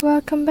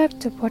Welcome back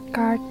to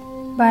Podcast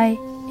by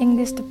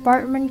English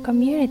Department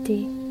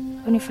Community,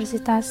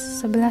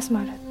 Universitas 11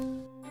 Maret.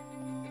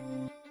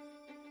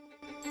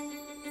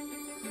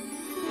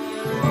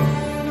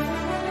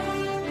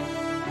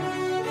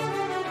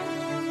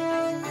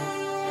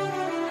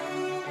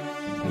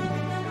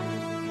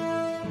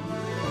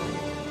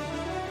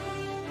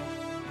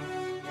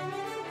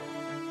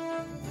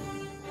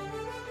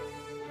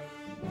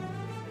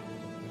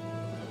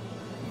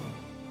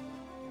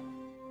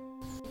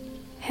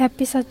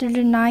 Happy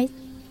Saturday night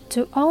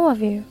to all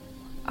of you,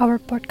 our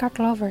podcast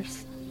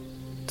lovers.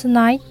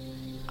 Tonight,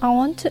 I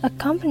want to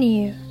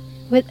accompany you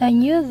with a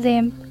new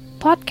theme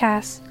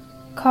podcast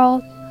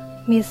called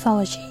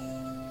Mythology.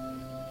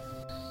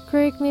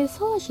 Greek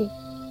mythology.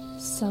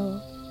 So,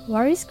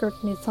 what is Greek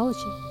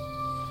mythology?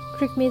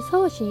 Greek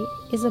mythology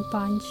is a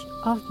bunch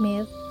of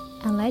myths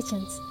and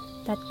legends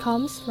that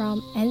comes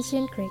from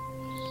ancient Greek,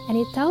 and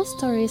it tells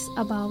stories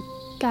about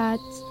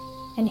gods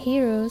and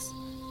heroes,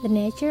 the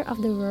nature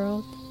of the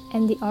world,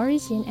 and the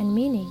origin and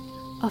meaning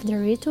of the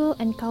ritual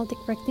and cultic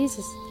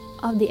practices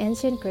of the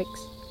ancient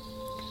Greeks.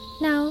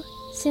 Now,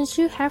 since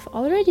you have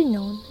already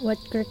known what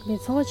Greek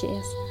mythology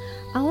is,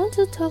 I want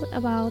to talk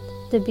about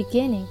the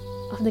beginning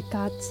of the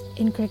gods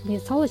in Greek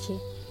mythology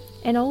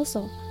and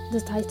also the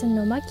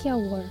Titan-Nomakia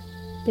War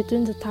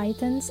between the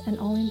Titans and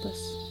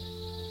Olympus.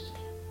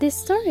 This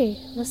story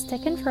was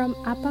taken from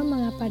Apa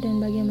Mengapa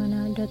dan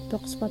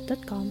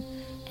Bagaimana.blogspot.com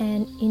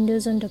and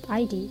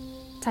Indozone.id.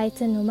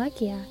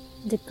 Titan-Nomakia,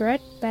 the great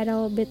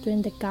battle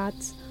between the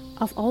gods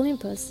of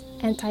Olympus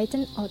and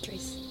Titan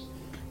Otris.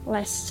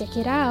 Let's check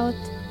it out.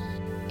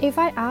 If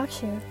I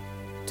ask you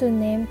to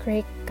name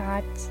Greek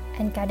gods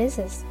and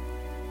goddesses,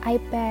 I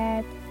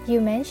bet you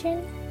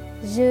mention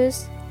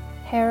Zeus,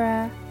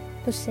 Hera,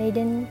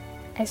 Poseidon,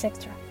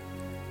 etc.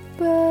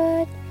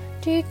 But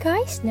do you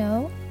guys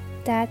know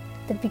that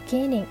the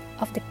beginning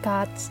of the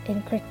gods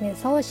in Greek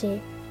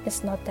mythology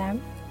is not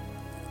them?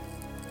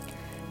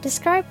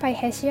 Described by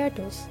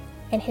Hesiodus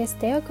in his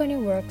Theogony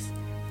works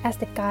as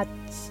the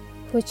gods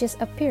who just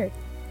appeared.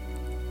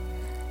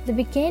 The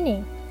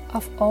beginning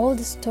of all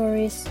the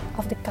stories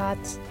of the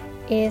gods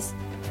is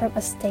from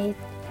a state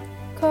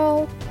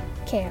called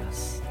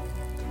chaos.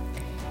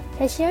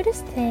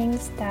 Hesiodus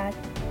thinks that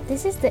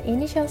this is the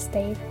initial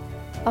state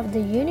of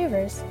the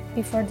universe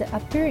before the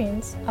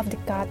appearance of the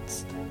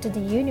gods to the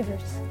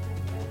universe.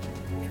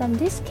 From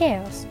this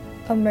chaos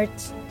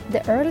emerged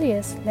the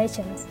earliest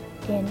legends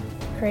in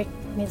Greek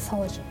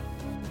mythology.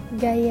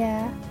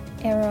 Gaia,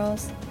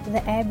 Eros, the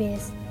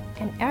Abyss,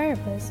 and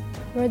Erebus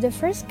were the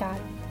first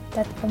gods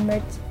that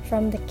emerged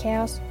from the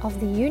chaos of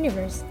the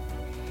universe.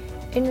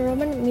 In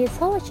Roman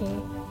mythology,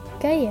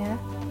 Gaia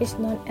is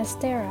known as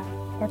Terra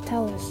or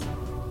Tellus.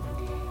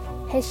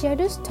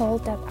 Hesiodus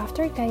told that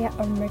after Gaia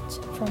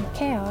emerged from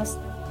chaos,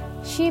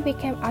 she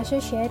became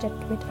associated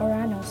with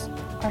Uranus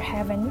or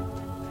heaven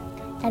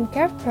and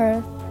gave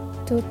birth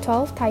to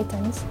 12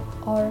 Titans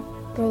or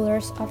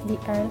rulers of the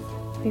earth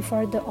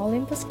before the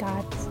Olympus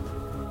gods.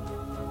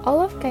 All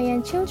of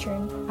Gaian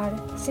children are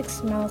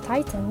 6 male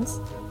Titans,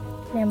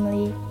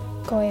 namely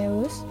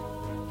Coeus,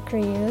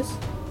 Creus,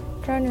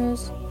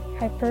 Cronus,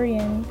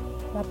 Hyperion,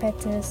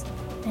 Iapetus,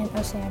 and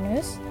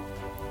Oceanus.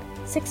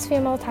 6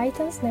 female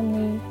Titans,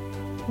 namely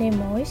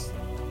Nemois,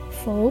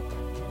 Phoebe,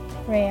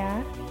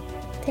 Rhea,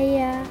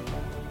 Theia,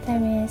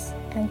 Themis,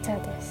 and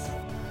Thetis.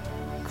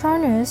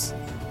 Cronus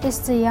is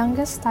the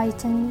youngest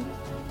Titan,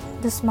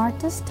 the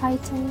smartest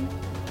Titan,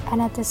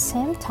 and at the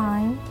same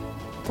time,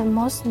 the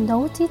most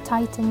naughty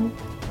Titan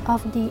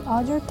of the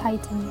other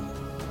Titan.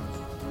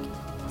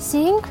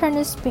 Seeing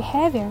Cronus'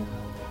 behavior,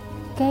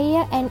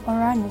 Gaia and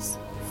Uranus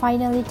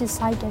finally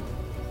decided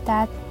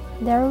that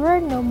there were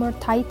no more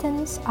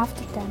Titans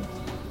after them.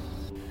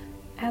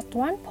 At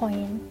one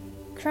point,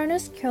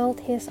 Cronus killed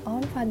his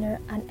own father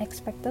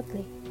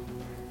unexpectedly.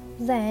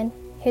 Then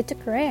he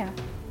took Rhea,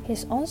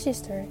 his own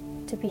sister,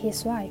 to be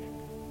his wife,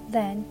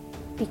 then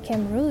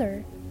became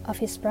ruler of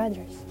his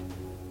brothers.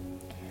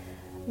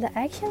 The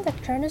action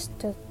that Cronus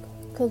took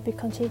could be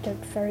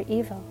considered very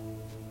evil,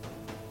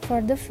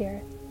 for the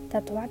fear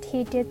that what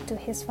he did to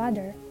his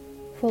father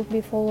would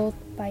be followed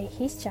by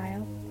his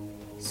child.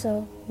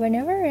 So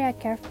whenever Rhea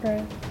gave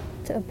birth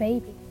to a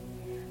baby,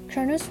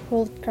 Cronus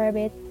would grab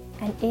it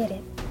and eat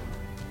it.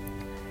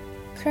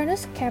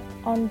 Cronus kept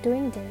on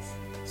doing this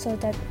so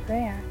that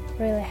Rhea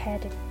really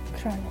hated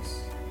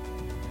Cronus.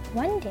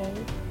 One day,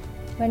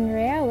 when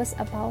Rhea was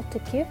about to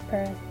give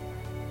birth,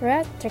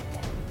 Rhea tricked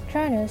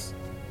Cronus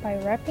by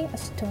wrapping a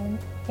stone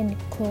in the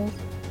cloth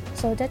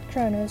so that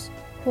Cronus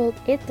would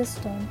eat the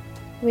stone,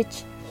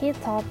 which he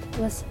thought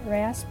was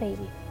Rhea's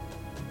baby.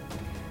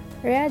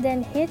 Rhea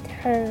then hid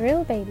her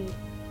real baby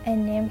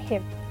and named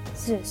him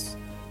Zeus,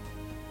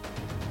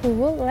 who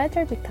would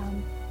later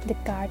become the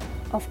god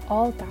of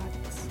all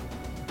gods.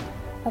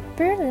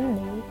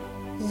 Apparently,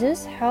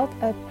 Zeus held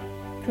a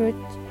grudge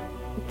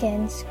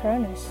against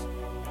Cronus,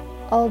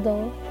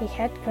 although he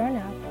had grown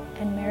up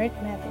and married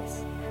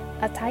Metis,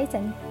 a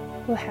Titan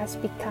who has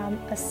become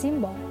a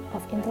symbol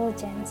of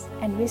intelligence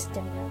and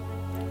wisdom.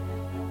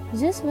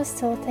 Zeus was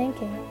still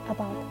thinking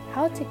about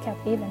how to keep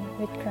even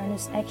with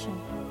Cronus' action.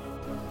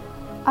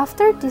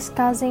 After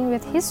discussing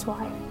with his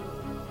wife,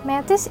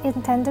 Metis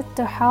intended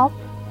to help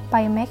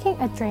by making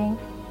a drink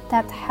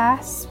that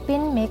has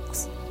been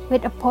mixed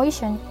with a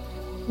potion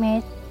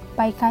made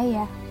by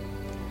Gaia,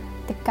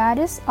 the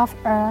goddess of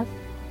earth,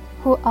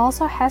 who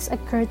also has a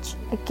grudge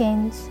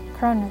against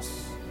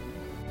Cronus.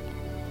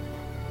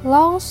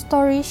 Long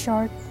story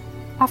short,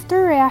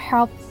 after Rhea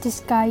helped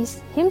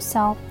disguise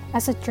himself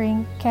as a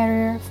drink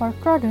carrier for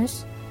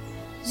Cronus,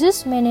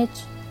 Zeus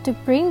managed to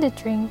bring the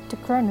drink to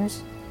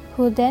Cronus,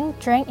 who then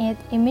drank it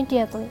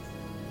immediately.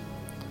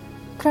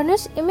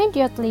 Cronus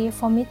immediately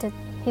vomited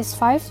his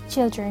 5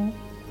 children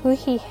who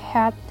he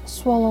had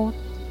swallowed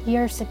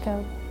years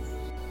ago.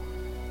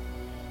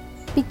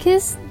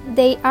 Because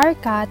they are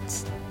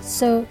gods,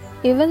 so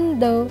even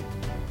though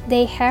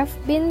they have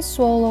been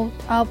swallowed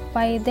up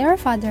by their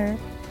father,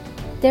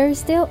 they are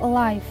still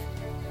alive.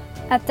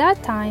 At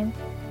that time,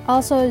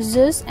 also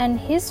Zeus and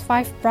his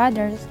 5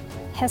 brothers,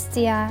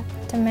 Hestia,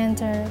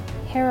 Demeter,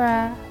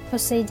 Hera,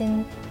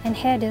 Poseidon, and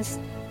Hades,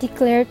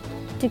 declared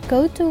to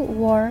go to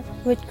war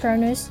with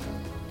Cronus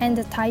and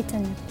the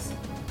Titans.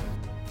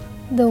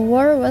 The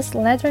war was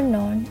later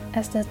known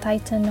as the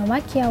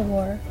Titanomachia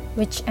War,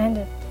 which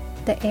ended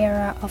the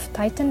era of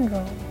Titan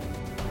rule.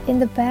 In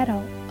the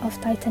Battle of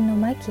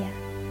Titanomachia,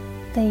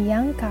 the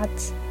young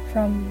gods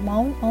from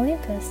Mount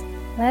Olympus,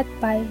 led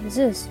by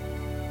Zeus,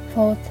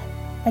 fought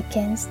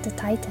against the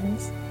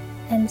Titans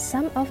and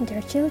some of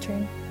their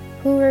children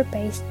who were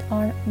based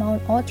on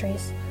Mount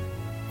Othrys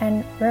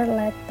and were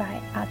led by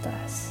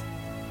Atlas.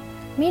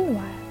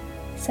 Meanwhile,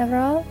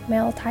 several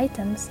male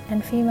Titans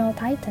and female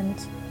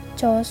Titans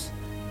chose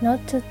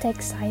not to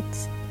take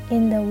sides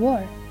in the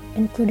war,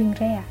 including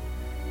Rhea,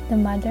 the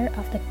mother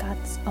of the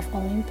gods of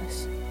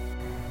Olympus.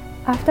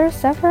 After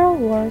several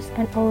wars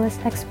and always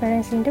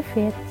experiencing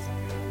defeats,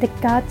 the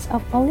gods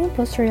of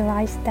Olympus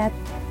realized that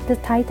the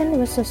Titan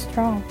was so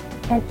strong,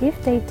 and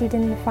if they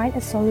didn't find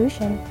a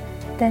solution,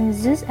 then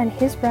Zeus and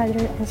his brother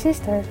and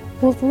sister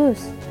would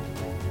lose.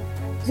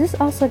 Zeus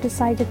also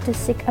decided to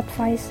seek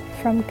advice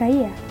from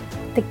Gaia,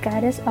 the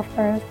goddess of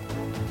earth,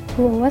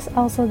 who was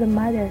also the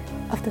mother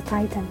of the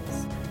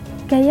Titans.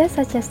 Gaia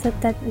suggested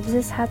that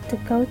Zeus had to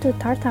go to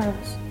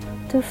Tartarus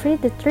to free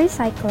the 3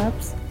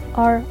 Cyclops,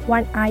 or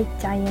one-eyed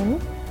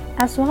giant,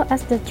 as well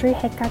as the 3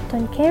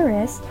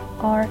 Hekatoncheires,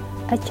 or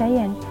a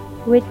giant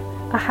with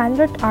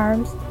 100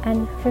 arms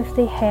and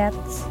 50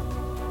 heads.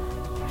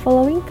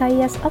 Following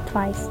Gaia's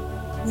advice,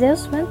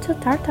 Zeus went to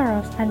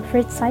Tartarus and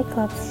freed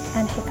Cyclops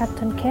and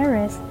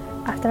Hekatoncheires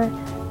after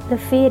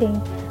defeating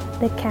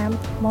the camp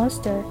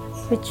monster,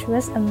 which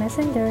was a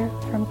messenger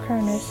from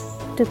Cronus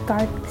to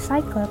guard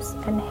Cyclops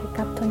and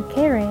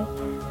Hekatoncheires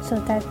so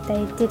that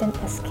they didn't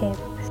escape.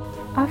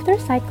 After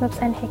Cyclops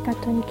and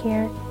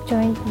Hekatoncheires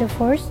joined the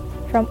force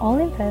from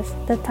Olympus,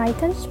 the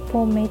Titans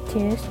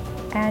Prometheus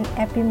and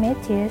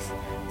Epimetheus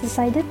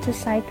decided to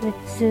side with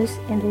Zeus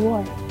in the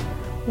war.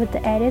 With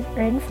the added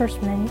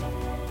reinforcement,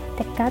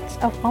 the gods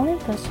of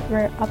Olympus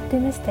were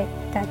optimistic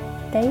that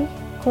they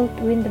could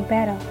win the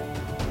battle.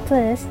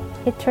 Plus,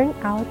 it turned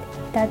out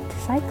that the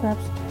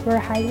Cyclops were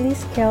highly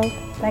skilled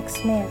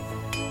blacksmiths.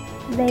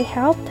 They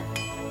helped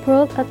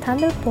build a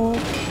thunderbolt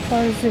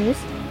for Zeus,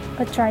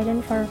 a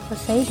trident for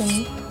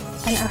Poseidon,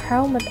 and a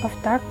helmet of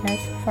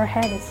darkness for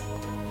Hades.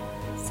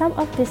 Some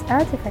of these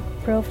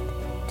artifacts proved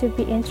to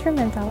be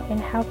instrumental in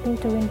helping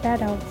to win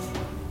battles.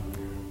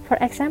 For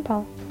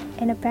example,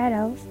 in a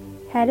battle,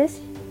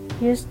 Hades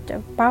used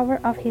the power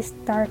of his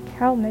dark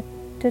helmet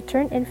to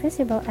turn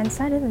invisible and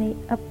suddenly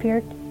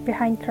appeared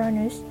behind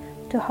Cronus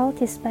to hold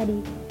his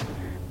body.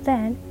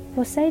 Then,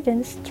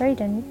 Poseidon's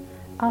trident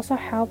also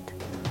helped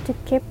to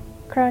keep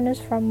Cronus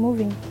from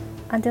moving,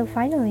 until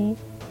finally,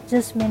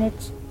 Zeus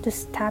managed to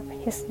stab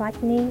his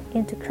lightning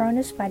into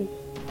Cronus' body.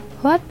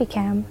 What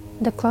became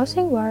the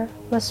closing war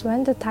was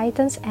when the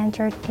Titans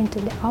entered into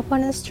the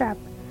opponent's trap,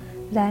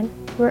 then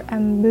were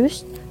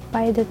ambushed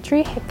by the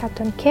 3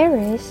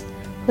 Hekatoncheires,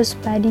 whose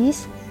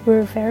bodies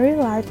were very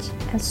large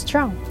and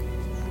strong.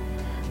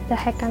 The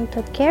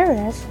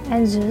Hekatoncheires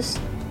and Zeus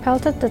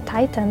pelted the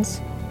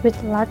Titans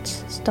with large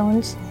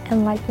stones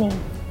and lightning.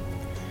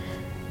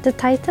 The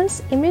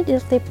Titans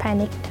immediately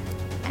panicked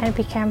and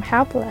became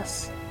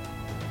helpless.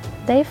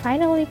 They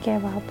finally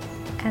gave up,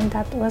 and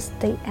that was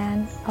the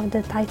end of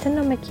the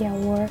Titanomachia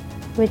War,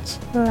 which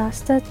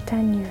lasted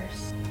 10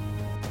 years.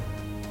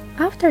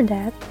 After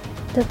that,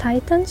 the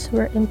Titans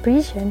were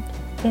imprisoned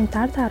in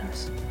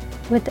Tartarus,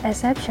 with the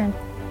exception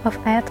of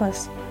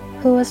Atlas,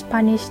 who was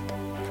punished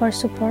for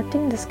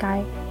supporting the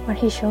sky on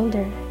his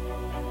shoulder.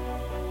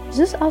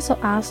 Zeus also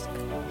asked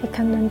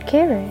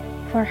Hekatoncheires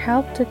for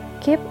help to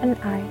keep an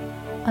eye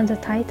on the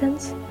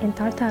Titans in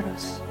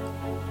Tartarus.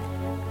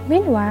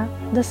 Meanwhile,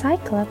 the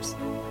Cyclops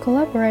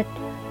collaborate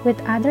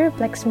with other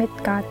blacksmith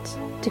gods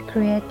to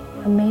create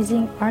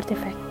amazing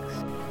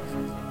artifacts.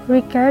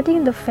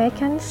 Regarding the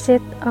vacant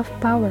seat of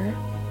power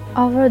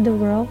over the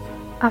world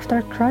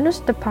after Cronus'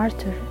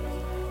 departure,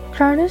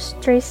 Cronus'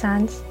 3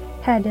 sons,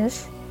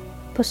 Hades,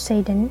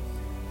 Poseidon,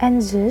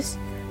 and Zeus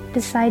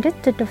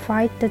decided to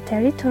divide the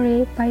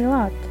territory by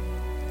lot.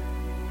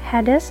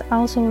 Hades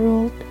also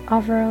ruled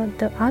over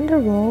the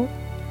underworld,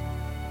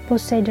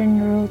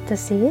 Poseidon ruled the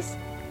seas,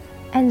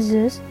 and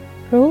Zeus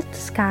ruled the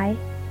sky,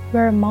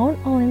 where Mount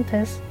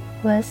Olympus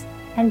was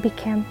and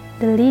became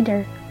the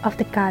leader of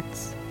the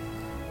gods,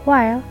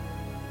 while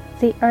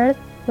the earth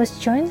was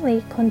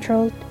jointly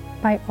controlled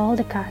by all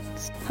the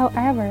gods.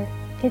 However,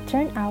 it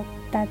turned out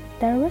that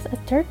there was a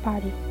third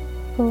party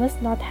who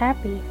was not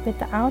happy with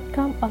the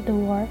outcome of the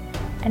war,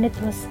 and it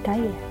was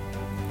Gaia.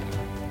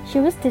 She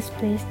was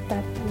displeased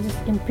that Zeus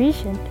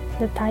imprisoned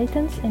the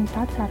Titans in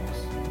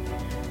Tartarus.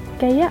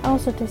 Gaia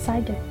also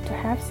decided to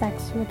have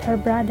sex with her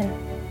brother,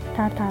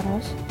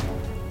 Tartarus,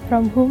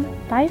 from whom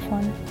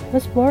Typhon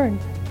was born,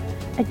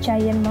 a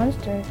giant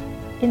monster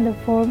in the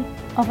form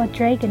of a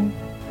dragon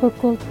who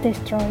could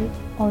destroy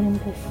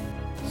Olympus.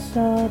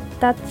 So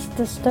that's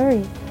the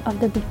story of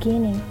the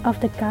beginning of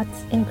the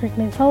gods in Greek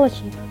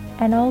mythology,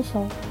 and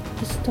also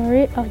the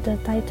story of the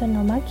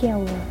Titanomachia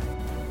War.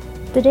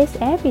 Today's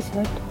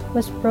episode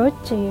was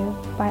brought to you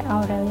by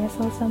Aurelia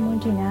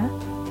Salsamudina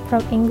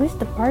from English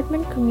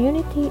Department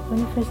Community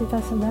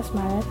Universitas 11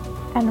 Maret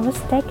and was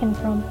taken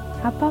from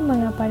Apa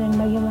Mengapa dan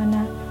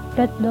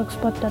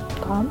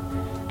Bagaimana.blogspot.com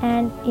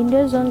and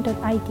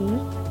Indozone.id.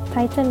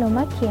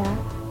 Titanomachia,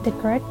 the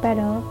great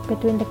battle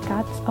between the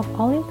gods of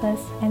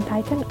Olympus and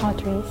Titan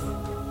Otris.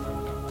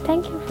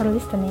 Thank you for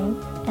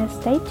listening and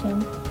stay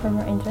tuned for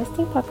more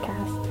interesting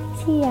podcasts.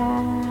 See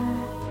ya!